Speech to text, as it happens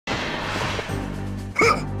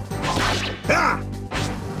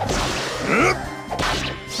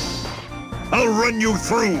I'll run you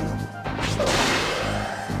through!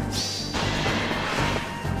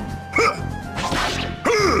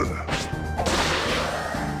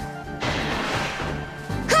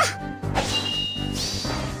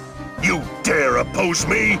 You dare oppose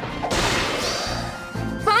me?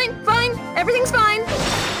 Fine, fine. Everything's fine.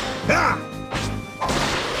 Ah!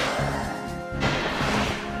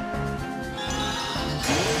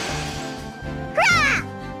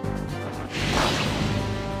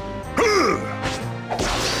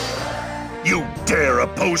 You dare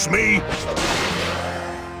oppose me?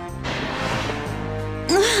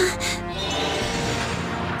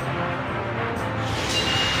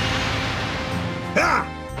 Ah!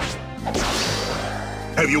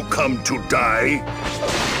 Have you come to die?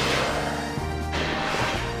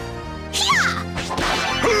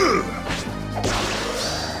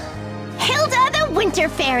 Hilda the Winter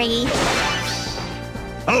Fairy!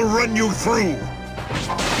 I'll run you through!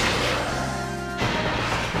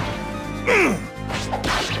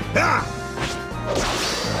 Ah!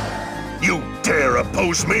 You dare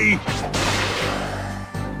oppose me?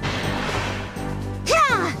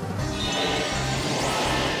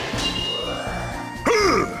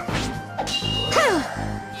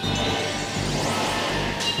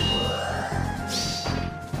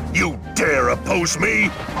 You dare oppose me?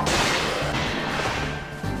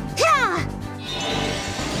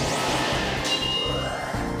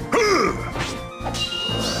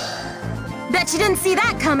 Bet you didn't see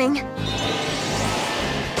that coming.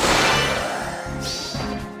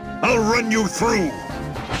 I'll run you through!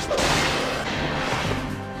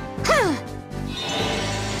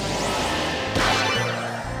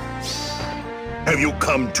 Have you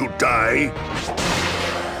come to die?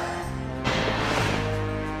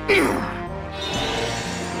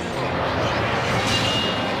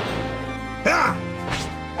 Ah!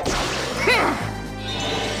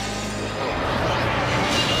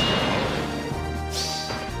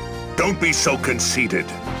 Don't be so conceited.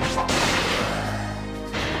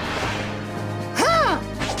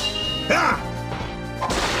 Ah!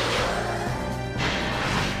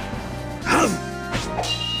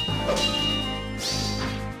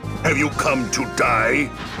 Have you come to die?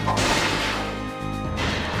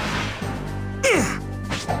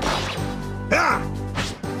 Ah!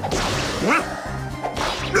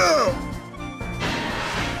 No!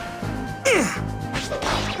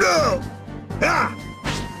 No!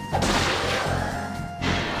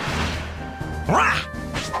 Ah!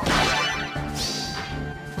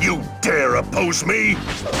 You dare oppose me?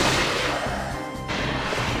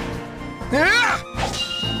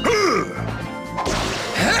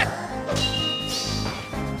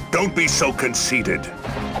 Don't be so conceited.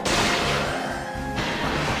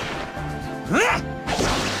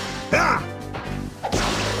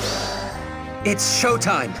 It's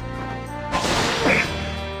showtime.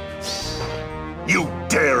 You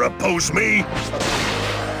dare oppose me?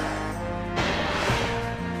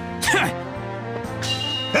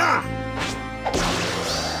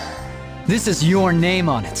 This is your name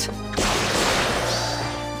on it.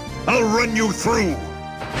 I'll run you through.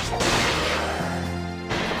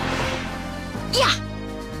 Yeah!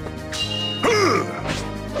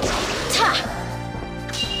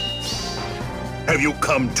 Have you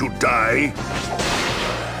come to die?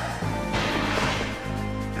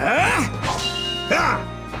 Yeah!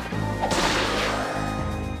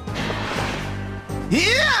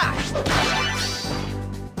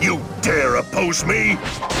 You dare oppose me?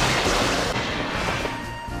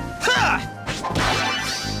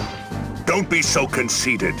 Don't be so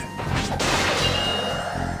conceited.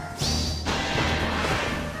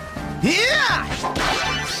 Yeah!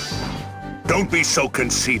 Don't be so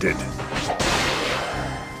conceited.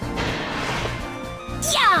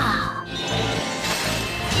 Yeah!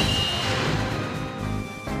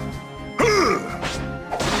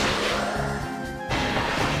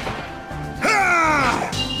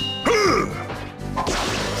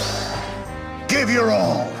 Give your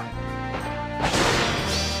all.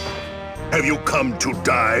 Have you come to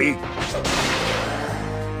die?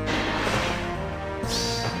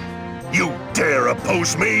 You dare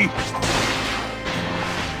oppose me?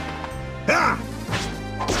 Ah!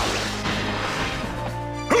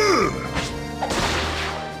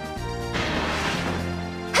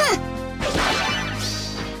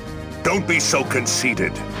 Don't be so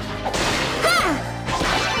conceited.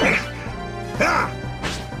 Ah!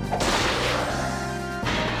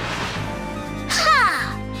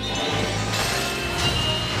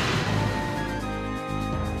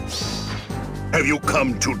 Have you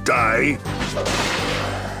come to die?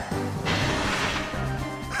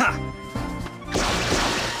 Ha!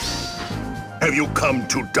 Have you come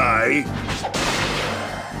to die?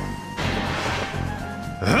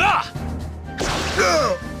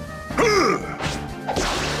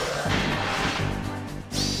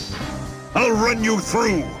 I'll run you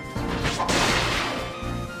through.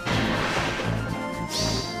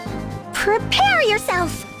 Prepare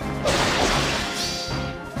yourself!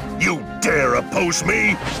 You dare oppose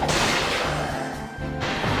me?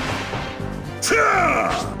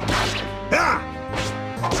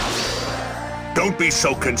 Don't be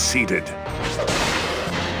so conceited.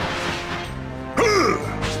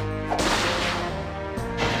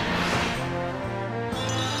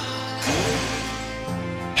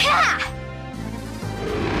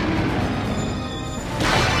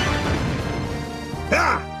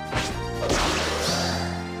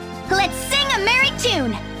 Let's sing a merry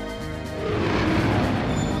tune!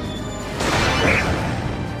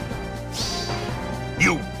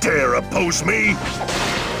 You dare oppose me?